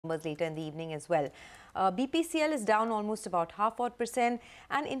numbers later in the evening as well. BPCL is down almost about 0.5%,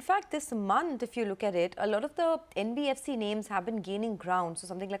 and in fact this month, if you look at it, a lot of the NBFC names have been gaining ground. So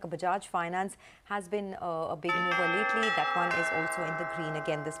something like a Bajaj Finance has been a big mover lately. That one is also in the green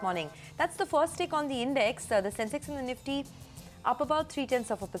again this morning. That's the first take on the index. The Sensex and the Nifty up about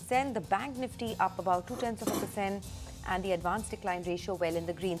 0.3%, the Bank Nifty up about 0.2%, and the advanced decline ratio well in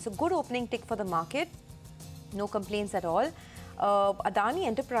the green. So good opening tick for the market. No complaints at all. Adani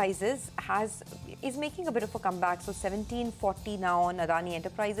Enterprises is making a bit of a comeback. So 1740 now on Adani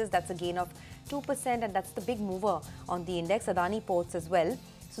Enterprises. That's a gain of 2%, and that's the big mover on the index. Adani Ports as well.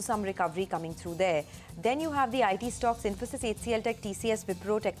 So some recovery coming through there. Then you have the IT stocks, Infosys, HCL Tech, TCS,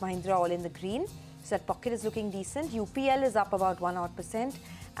 Wipro, Tech Mahindra all in the green. So that pocket is looking decent. UPL is up about 1%,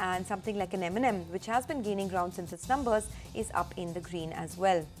 and something like an M&M, which has been gaining ground since its numbers, is up in the green as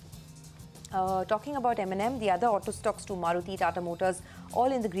well. Talking about M&M, the other auto stocks too, Maruti, Tata Motors, all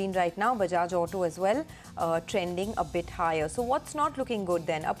in the green right now. Bajaj Auto as well, trending a bit higher. So what's not looking good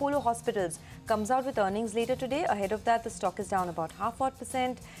then? Apollo Hospitals comes out with earnings later today. Ahead of that, the stock is down about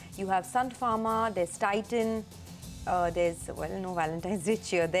 0.5%. You have Sun Pharma, there's Titan, there's, well, no Valentine's Day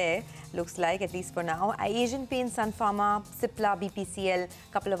cheer there, looks like, at least for now. Asian Paints, Sun Pharma, Cipla, BPCL,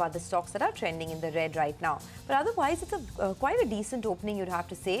 couple of other stocks that are trending in the red right now. But otherwise, it's quite a decent opening, you'd have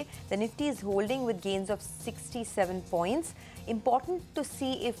to say. The Nifty is holding with gains of 67 points. Important to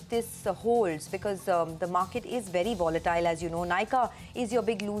see if this holds, because the market is very volatile, as you know. Nykaa is your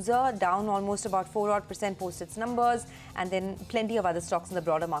big loser, down almost about 4% post its numbers, and then plenty of other stocks in the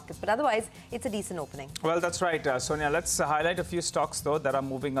broader markets. But otherwise, it's a decent opening. Well, that's right, Sonia. Let's highlight a few stocks, though, that are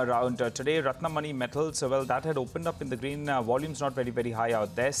moving around today. Ratnamani Metals, well, that had opened up in the green. Volumes not very high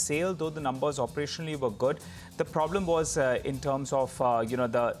out there. SAIL, though the numbers operationally were good, the problem was in terms of,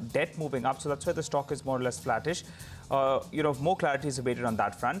 the debt moving up. So that's why the stock is more or less flattish. More clarity is awaited on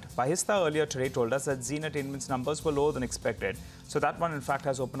that front. Bahista earlier today told us that Zee Entertainment's numbers were lower than expected. So that one, in fact,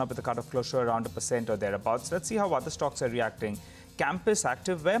 has opened up with a cut of close to around 1% or thereabouts. Let's see how other stocks are reacting. Campus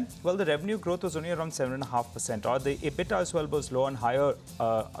Activewear, well, the revenue growth was only around 7.5%, or the EBITDA as well was low on higher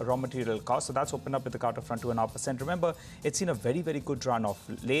raw material costs. So that's opened up with a cut of around 2.5%. Remember, it's seen a very good run of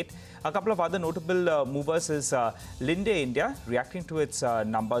late. A couple of other notable movers is Linde India, reacting to its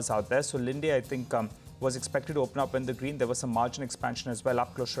numbers out there. So Linde, I think, was expected to open up in the green. There was some margin expansion as well,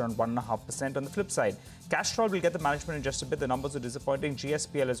 up close to around 1.5%. On the flip side, Castrol will get the management in just a bit. The numbers are disappointing.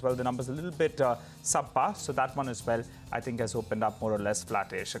 GSPL as well, the numbers a little bit subpar. So that one as well, I think, has opened up more or less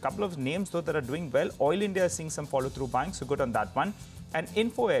flattish. A couple of names, though, that are doing well. Oil India is seeing some follow-through buying, so good on that one. And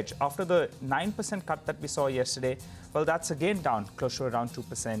InfoEdge, after the 9% cut that we saw yesterday, well, that's again down close to around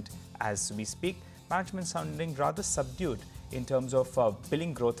 2% as we speak. Management sounding rather subdued in terms of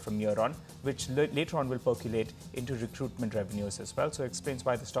billing growth from here on, which later on will percolate into recruitment revenues as well. So it explains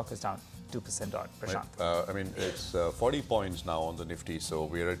why the stock is down 2% odd. Prashant. Right. It's 40 points now on the Nifty. So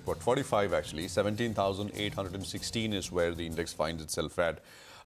we're at, what, 45 actually. 17,816 is where the index finds itself at.